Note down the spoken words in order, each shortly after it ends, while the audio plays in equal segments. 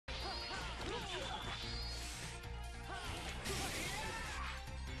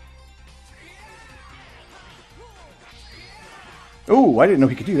Oh, I didn't know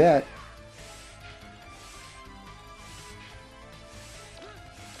he could do that.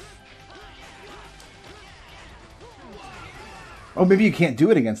 Oh, maybe you can't do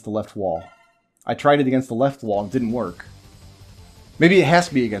it against the left wall. I tried it against the left wall and it didn't work. Maybe it has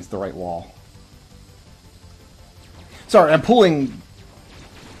to be against the right wall. Sorry, I'm pulling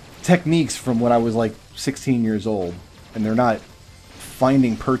techniques from when I was like 16 years old, and they're not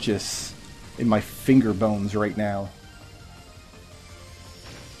finding purchase in my finger bones right now.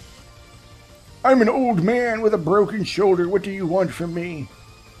 I'm an old man with a broken shoulder. What do you want from me?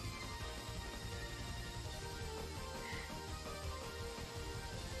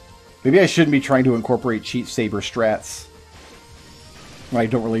 Maybe I shouldn't be trying to incorporate cheat saber strats when I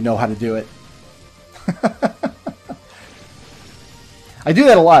don't really know how to do it. I do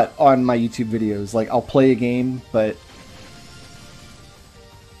that a lot on my YouTube videos. Like, I'll play a game, but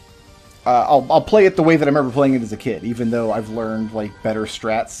I'll play it the way that I remember playing it as a kid, even though I've learned like better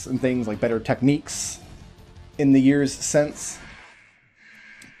strats and things, like better techniques in the years since.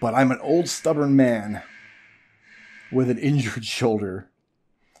 But I'm an old stubborn man with an injured shoulder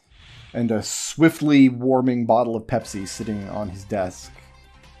and a swiftly warming bottle of Pepsi sitting on his desk.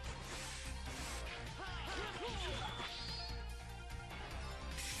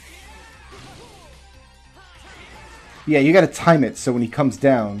 Yeah, you gotta time it so when he comes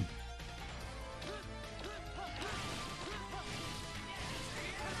down...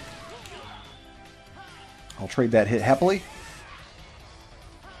 I'll trade that hit happily.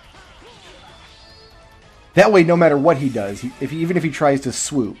 That way, no matter what he does, even if he tries to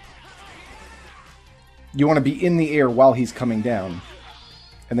swoop, you want to be in the air while he's coming down,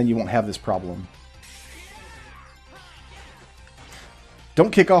 and then you won't have this problem.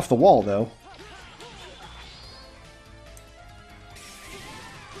 Don't kick off the wall, though.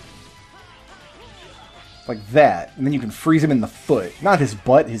 Like that, and then you can freeze him in the foot. Not his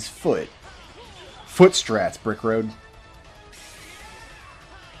butt, his foot. Foot strats, Brickroad.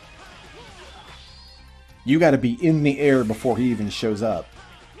 You gotta be in the air before he even shows up.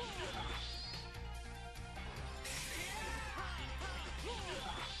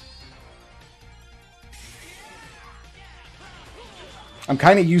 I'm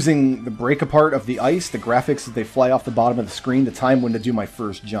kind of using the break apart of the ice, the graphics as they fly off the bottom of the screen, to time when to do my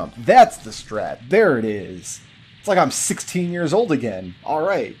first jump. That's the strat. There it is. It's like I'm 16 years old again.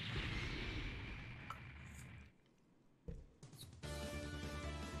 Alright.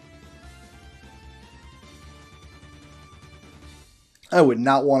 I would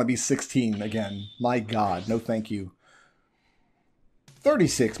not want to be 16 again. My God, no thank you.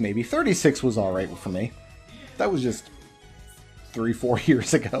 36 maybe. 36 was alright for me. That was just 3-4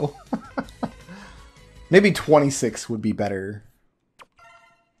 years ago. Maybe 26 would be better.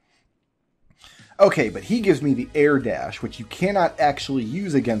 Okay, but he gives me the air dash, which you cannot actually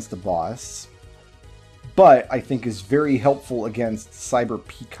use against the boss, but I think is very helpful against Cyber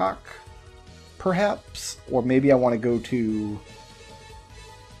Peacock, perhaps? Or maybe I want to go to...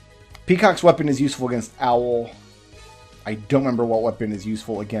 Peacock's weapon is useful against Owl. I don't remember what weapon is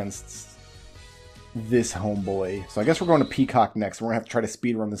useful against this homeboy. So I guess we're going to Peacock next. We're going to have to try to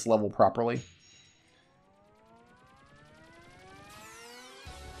speedrun this level properly.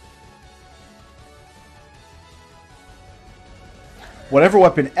 Whatever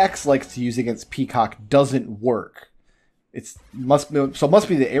weapon X likes to use against Peacock doesn't work. So it must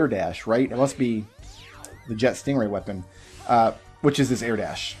be the air dash, right? It must be the Jet Stingray weapon, which is this air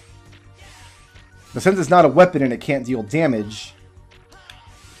dash. But since it's not a weapon and it can't deal damage,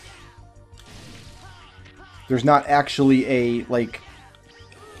 there's not actually a, like,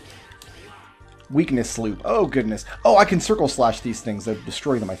 weakness loop. Oh, goodness. Oh, I can circle slash these things that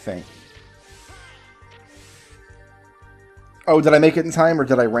destroy them, I think. Oh, did I make it in time or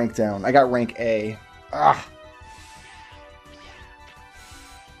did I rank down? I got rank A. Ah.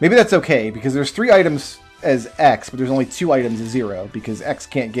 Maybe that's okay, because there's 3 items as X, but there's only 2 items as 0, because X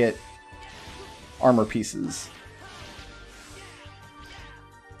can't get armor pieces.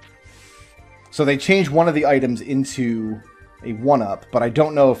 So they changed one of the items into a 1-up, but I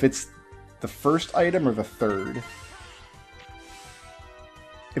don't know if it's the first item or the third.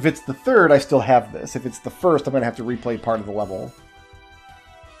 If it's the third, I still have this. If it's the first, I'm going to have to replay part of the level.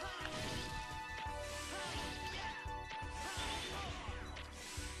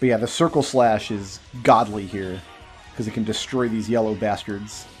 But yeah, the circle slash is godly here, because it can destroy these yellow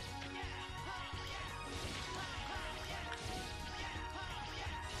bastards.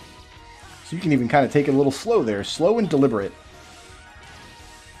 So you can even kind of take it a little slow there. Slow and deliberate.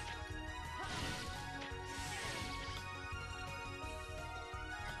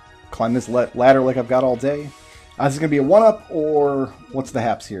 Climb this ladder like I've got all day. Is it going to be a 1-up, or what's the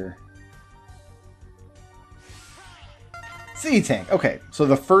haps here? Sea Tank. Okay, so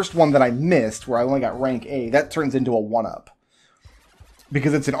the first one that I missed, where I only got rank A, that turns into a 1-up.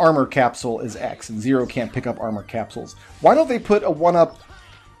 Because it's an armor capsule is X, and Zero can't pick up armor capsules. Why don't they put a 1-up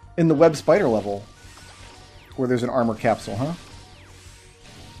in the web spider level, where there's an armor capsule, huh?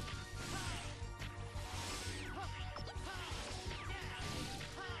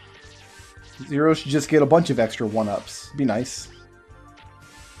 Zero should just get a bunch of extra 1-ups. Be nice.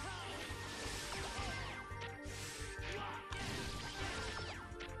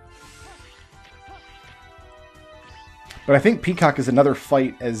 But I think Peacock is another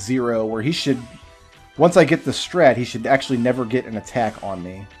fight as Zero, where he should... Once I get the strat, he should actually never get an attack on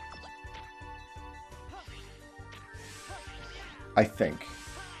me. I think.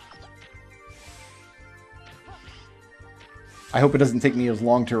 I hope it doesn't take me as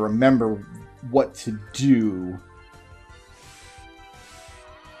long to remember what to do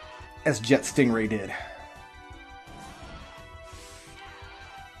as Jet Stingray did.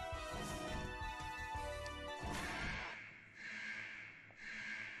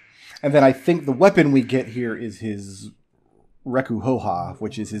 And then I think the weapon we get here is his Rekuhoha,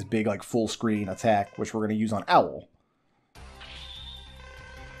 which is his big, like, full screen attack, which we're going to use on Owl.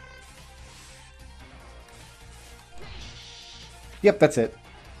 Yep, that's it.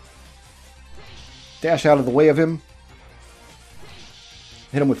 Dash out of the way of him.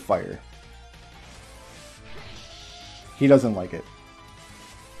 Hit him with fire. He doesn't like it.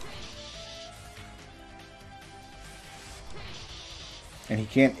 And he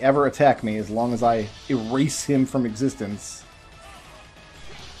can't ever attack me as long as I erase him from existence.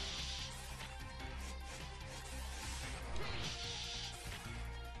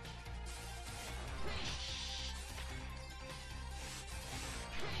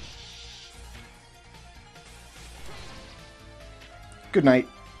 Good night.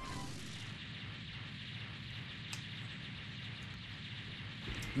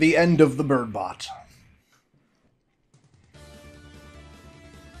 The end of the birdbot.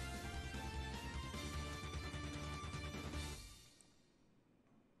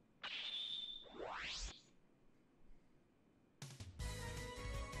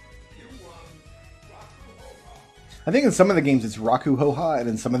 I think in some of the games it's Rakuhoha, and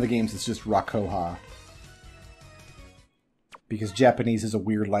in some of the games it's just Rakoha. Because Japanese is a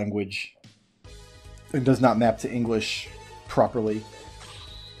weird language. It does not map to English properly.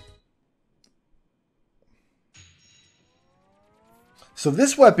 So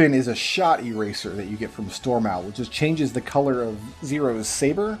this weapon is a shot eraser that you get from Storm Owl, which just changes the color of Zero's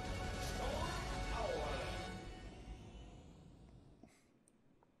saber.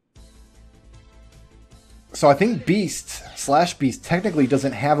 So I think Beast technically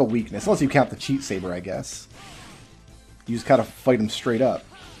doesn't have a weakness, unless you count the cheat saber, I guess. You just gotta fight him straight up.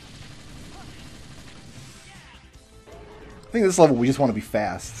 I think at this level we just want to be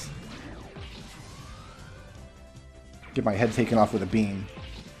fast. Get my head taken off with a beam.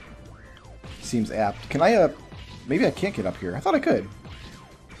 Seems apt. Can I, maybe I can't get up here. I thought I could.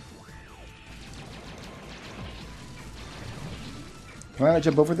 Can I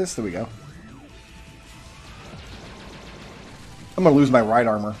jump over this? There we go. I'm gonna lose my ride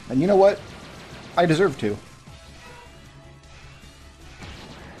armor. And you know what? I deserve to.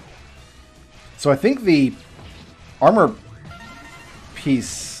 So I think the armor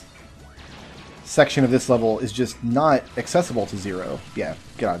piece section of this level is just not accessible to Zero. Yeah,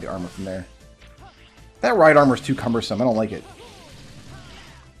 get out of the armor from there. That ride armor is too cumbersome. I don't like it.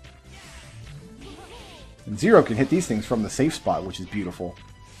 And Zero can hit these things from the safe spot, which is beautiful.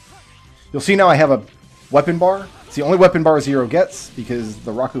 You'll see now I have a weapon bar. It's the only weapon bar Zero gets, because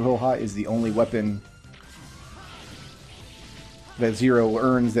the Rakuhoha is the only weapon that Zero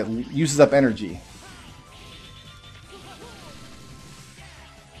earns that uses up energy.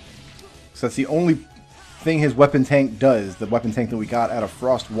 So that's the only thing his weapon tank does. The weapon tank that we got out of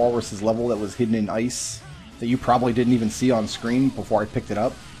Frost Walrus's level that was hidden in ice, that you probably didn't even see on screen before I picked it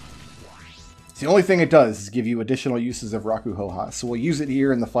up. It's the only thing it does is give you additional uses of Rakuhoha. So we'll use it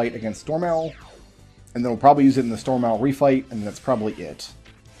here in the fight against Storm Owl, and then we'll probably use it in the Storm Owl refight, and that's probably it.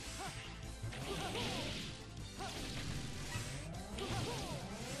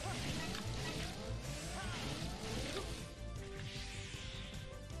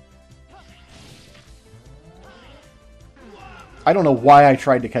 I don't know why I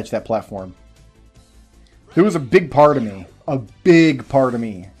tried to catch that platform. There was a big part of me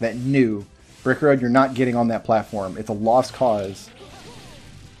that knew, Brickroad, you're not getting on that platform. It's a lost cause.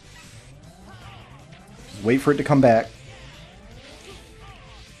 Just wait for it to come back.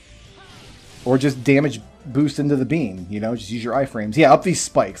 Or just damage boost into the beam, you know? Just use your iframes. Yeah, up these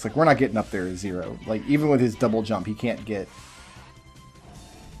spikes. Like, we're not getting up there to 0. Like, even with his double jump, he can't get...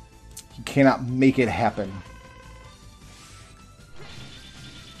 He cannot make it happen.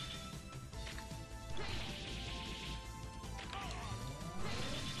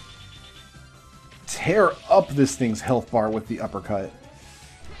 Tear up this thing's health bar with the uppercut.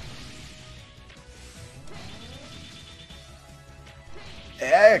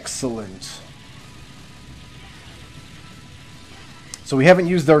 Excellent. So we haven't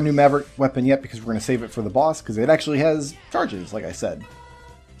used our new Maverick weapon yet because we're going to save it for the boss because it actually has charges, like I said.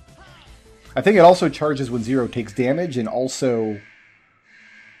 I think it also charges when Zero takes damage and also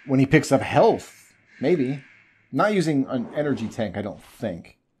when he picks up health. Maybe. Not using an energy tank, I don't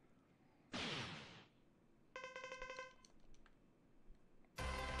think.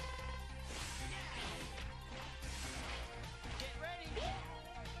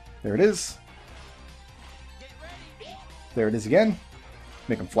 There it is. There it is again.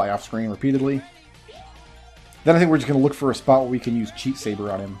 Make him fly off screen repeatedly. Then I think we're just going to look for a spot where we can use Cheat Saber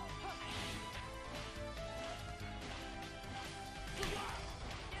on him.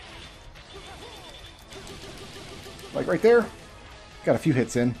 Like right there. Got a few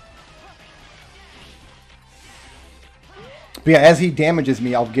hits in. But yeah, as he damages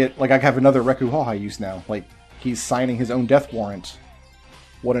me, I'll get... Like, I have another Rekuhaha use now. Like, he's signing his own death warrant.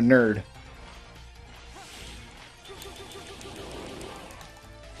 What a nerd.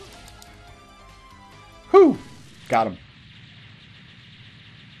 Whew! Got him.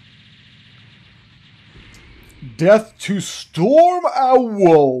 Death to Storm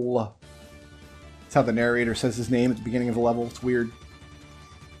Owl! That's how the narrator says his name at the beginning of the level. It's weird.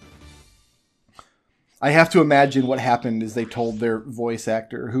 I have to imagine what happened is they told their voice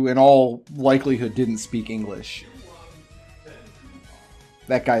actor, who in all likelihood didn't speak English.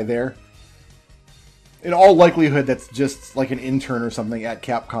 That guy there. In all likelihood, that's just like an intern or something at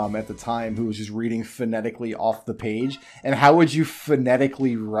Capcom at the time who was just reading phonetically off the page. And how would you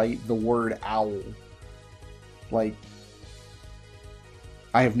phonetically write the word owl? Like,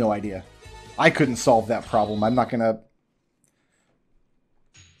 I have no idea. I couldn't solve that problem. I'm not going to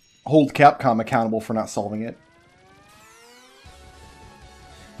hold Capcom accountable for not solving it.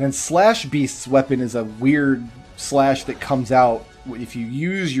 And Slash Beast's weapon is a weird slash that comes out if you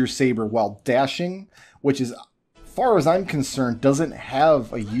use your saber while dashing, which is, far as I'm concerned, doesn't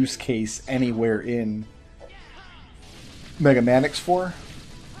have a use case anywhere in megamanx 4.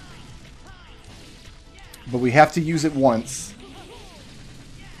 But we have to use it once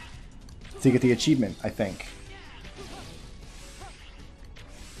to get the achievement, I think.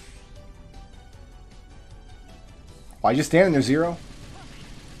 Why just standing there, Zero?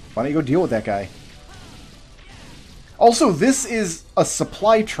 Why don't you go deal with that guy? Also, this is a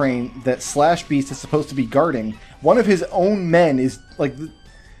supply train that Slash Beast is supposed to be guarding. One of his own men is, like...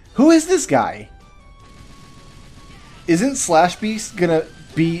 Who is this guy? Isn't Slash Beast gonna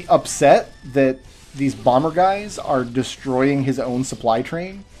be upset that these bomber guys are destroying his own supply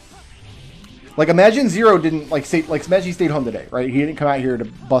train? Like, imagine Zero didn't, imagine he stayed home today, right? He didn't come out here to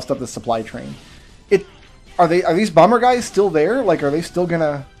bust up the supply train. Are these bomber guys still there? Like, are they still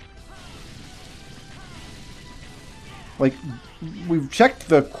gonna... Like, we've checked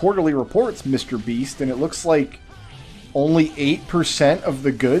the quarterly reports, Mr. Beast, and it looks like only 8% of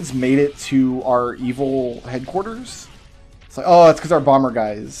the goods made it to our evil headquarters. It's like, oh, it's because our bomber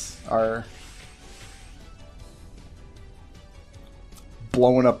guys are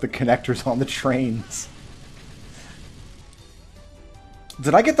blowing up the connectors on the trains.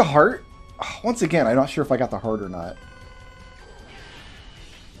 Did I get the heart? Once again, I'm not sure if I got the heart or not.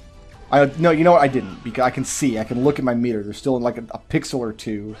 No, you know what? I didn't, because I can see. I can look at my meter. There's still like a pixel or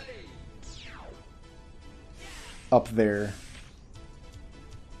two up there.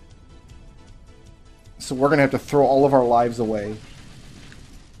 So we're going to have to throw all of our lives away.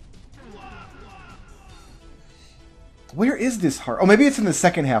 Where is this heart? Oh, maybe it's in the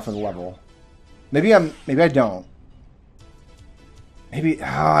second half of the level. Maybe I don't. Maybe,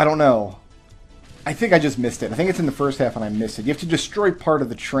 I don't know. I think I just missed it. I think it's in the first half and I missed it. You have to destroy part of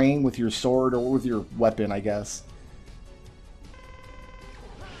the train with your sword or with your weapon, I guess.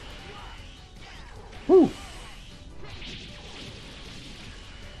 Woo!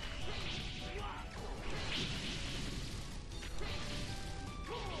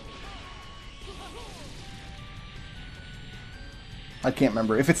 I can't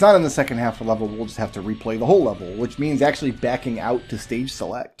remember. If it's not in the second half of the level, we'll just have to replay the whole level, which means actually backing out to stage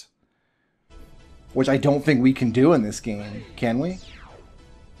select. Which I don't think we can do in this game. Can we?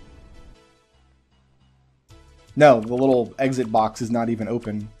 No, the little exit box is not even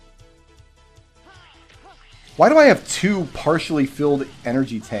open. Why do I have two partially filled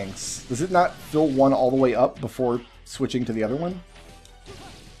energy tanks? Does it not fill one all the way up before switching to the other one?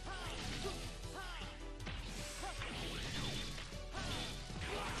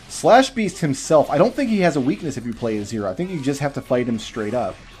 Slash Beast himself, I don't think he has a weakness if you play a zero. I think you just have to fight him straight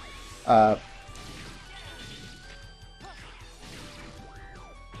up. So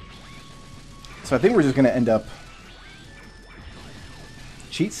I think we're just going to end up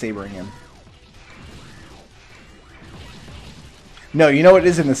cheat sabering him. No, you know it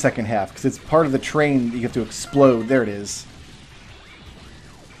is in the second half, because it's part of the train that you have to explode. There it is.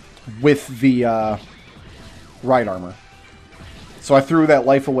 With the ride armor. So I threw that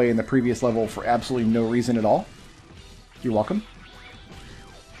life away in the previous level for absolutely no reason at all. You're welcome.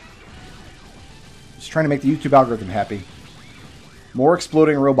 Just trying to make the YouTube algorithm happy. More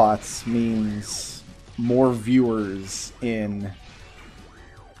exploding robots means more viewers in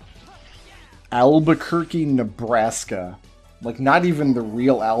Albuquerque, Nebraska. Like, not even the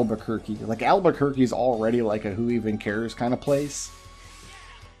real Albuquerque. Like, Albuquerque's already like a who even cares kind of place.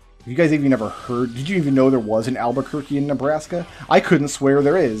 You guys even never heard... Did you even know there was an Albuquerque in Nebraska? I couldn't swear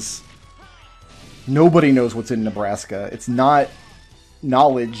there is. Nobody knows what's in Nebraska. It's not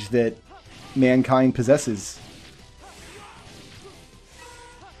knowledge that mankind possesses.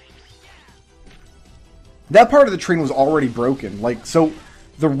 That part of the train was already broken. Like, so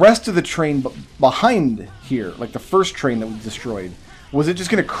the rest of the train behind here, like the first train that was destroyed, was it just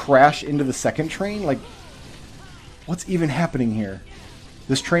going to crash into the second train? Like, what's even happening here?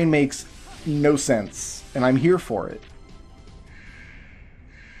 This train makes no sense, and I'm here for it.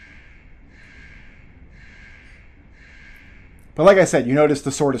 But like I said, you notice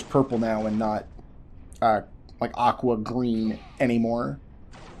the sword is purple now and not like aqua green anymore.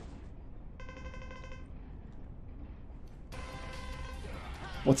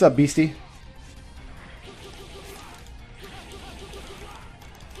 What's up, Beastie?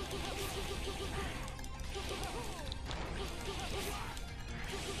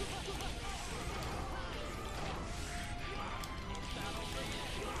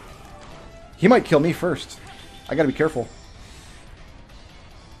 He might kill me first. I gotta be careful.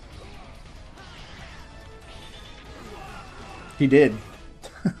 He did.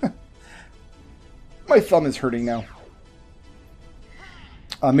 My thumb is hurting now.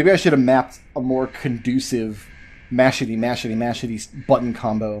 Maybe I should have mapped a more conducive mashity button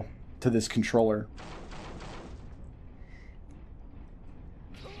combo to this controller.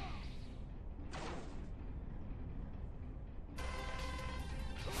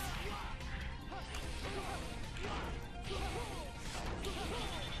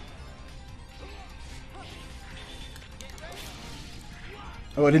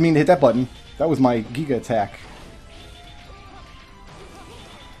 Oh, I didn't mean to hit that button. That was my Giga attack.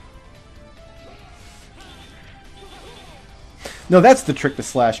 No, that's the trick to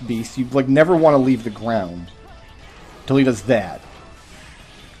Slash Beast. You like never want to leave the ground till he does that.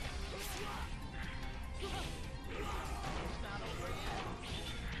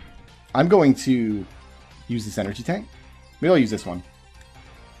 I'm going to use this energy tank. Maybe I'll use this one.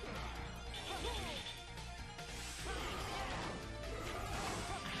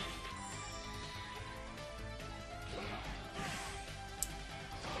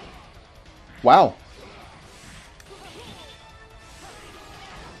 Wow.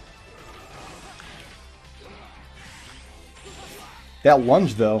 That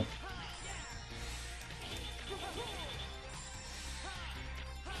lunge, though.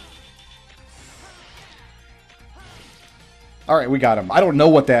 Alright, we got him. I don't know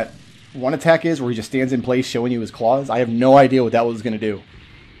what that one attack is where he just stands in place showing you his claws. I have no idea what that was going to do.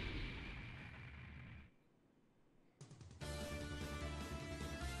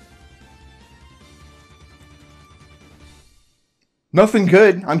 Nothing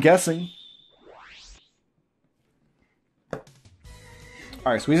good, I'm guessing.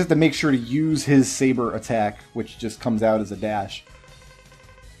 Alright, so we just have to make sure to use his saber attack, which just comes out as a dash.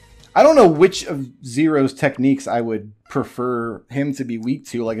 I don't know which of Zero's techniques I would prefer him to be weak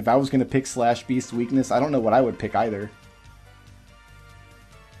to. Like, if I was going to pick Slash Beast's weakness, I don't know what I would pick either.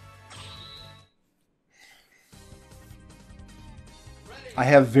 I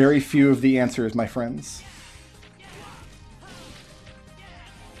have very few of the answers, my friends.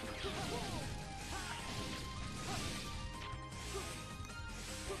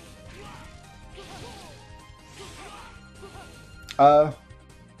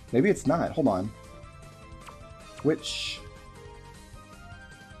 Maybe it's not. Hold on. Which...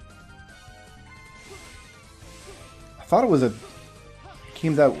 I thought it was a...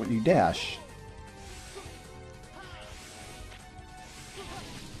 Came out when you dash.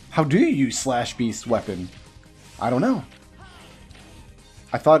 How do you use Slash Beast's weapon? I don't know.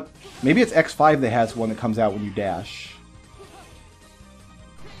 I thought maybe it's X5 that has one that comes out when you dash.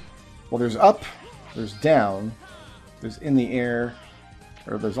 Well, there's up, there's down, there's in the air,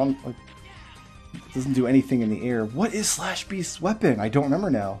 or there's on... Like, it doesn't do anything in the air. What is Slash Beast's weapon? I don't remember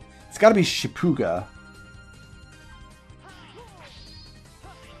now. It's got to be Shipuga.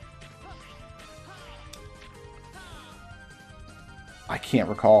 I can't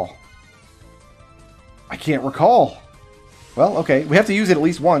recall. I can't recall. Well, okay. We have to use it at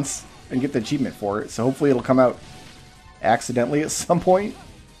least once and get the achievement for it, so hopefully it'll come out accidentally at some point.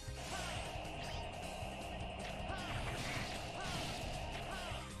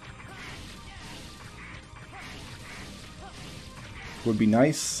 Would be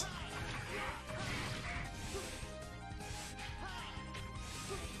nice.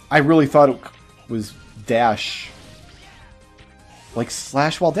 I really thought it was dash. Like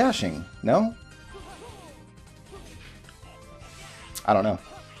slash while dashing, no? I don't know.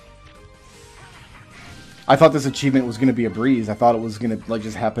 I thought this achievement was going to be a breeze. I thought it was going to like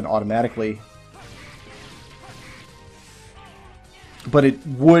just happen automatically. But it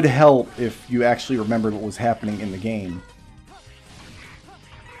would help if you actually remembered what was happening in the game.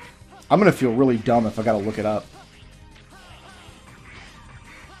 I'm going to feel really dumb if I got to look it up.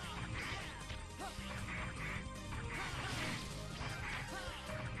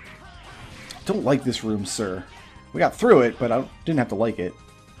 Don't like this room, sir. We got through it, but I didn't have to like it.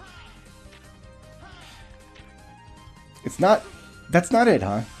 It's not... That's not it,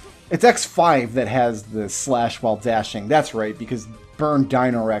 huh? It's X5 that has the slash while dashing. That's right, because Burn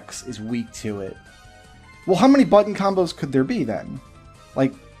Dinorex is weak to it. Well, how many button combos could there be, then?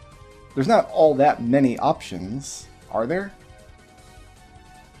 Like... There's not all that many options, are there?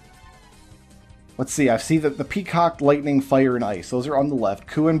 Let's see, I see that the Peacock, Lightning, Fire, and Ice. Those are on the left.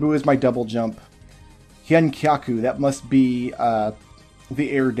 Kuenbu is my double jump. Hienkyaku, that must be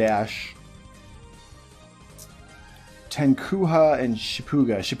the air dash. Tenkuha and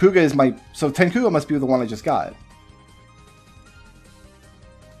Shipuga. Shipuga is my... So Tenkuha must be the one I just got.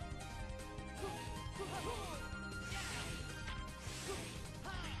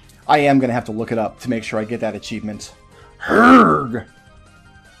 I am going to have to look it up to make sure I get that achievement. Herg!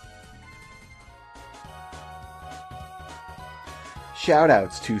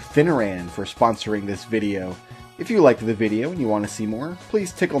 Shoutouts to Finneran for sponsoring this video. If you liked the video and you want to see more,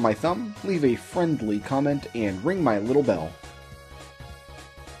 please tickle my thumb, leave a friendly comment, and ring my little bell.